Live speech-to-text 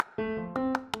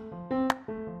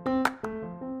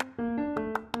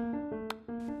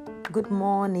Good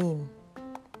morning.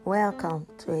 Welcome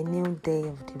to a new day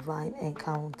of divine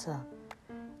encounter.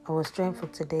 Our strength for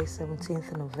today,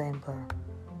 17th November,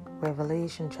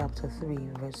 Revelation chapter 3,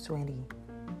 verse 20.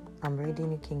 I'm reading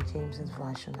the King James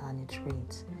Version and it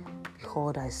reads,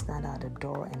 "Behold, I stand at the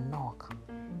door and knock.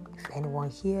 If anyone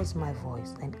hears my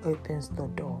voice and opens the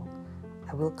door,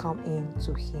 I will come in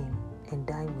to him and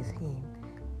dine with him,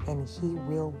 and he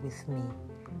will with me."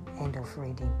 End of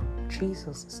reading.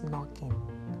 Jesus is knocking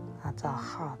at our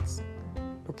hearts,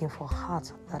 looking for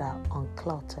hearts that are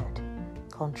uncluttered,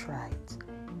 contrite,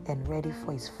 and ready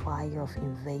for his fire of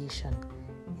invasion.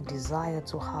 A desire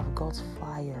to have God's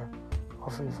fire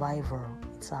of revival.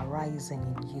 It's arising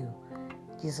in you.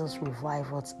 Jesus,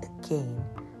 revive us again,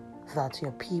 that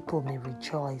your people may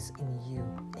rejoice in you.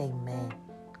 Amen.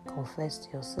 Confess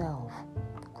to yourself,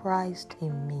 Christ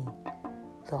in me,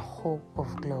 the hope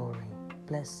of glory.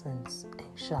 Blessings and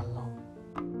shalom.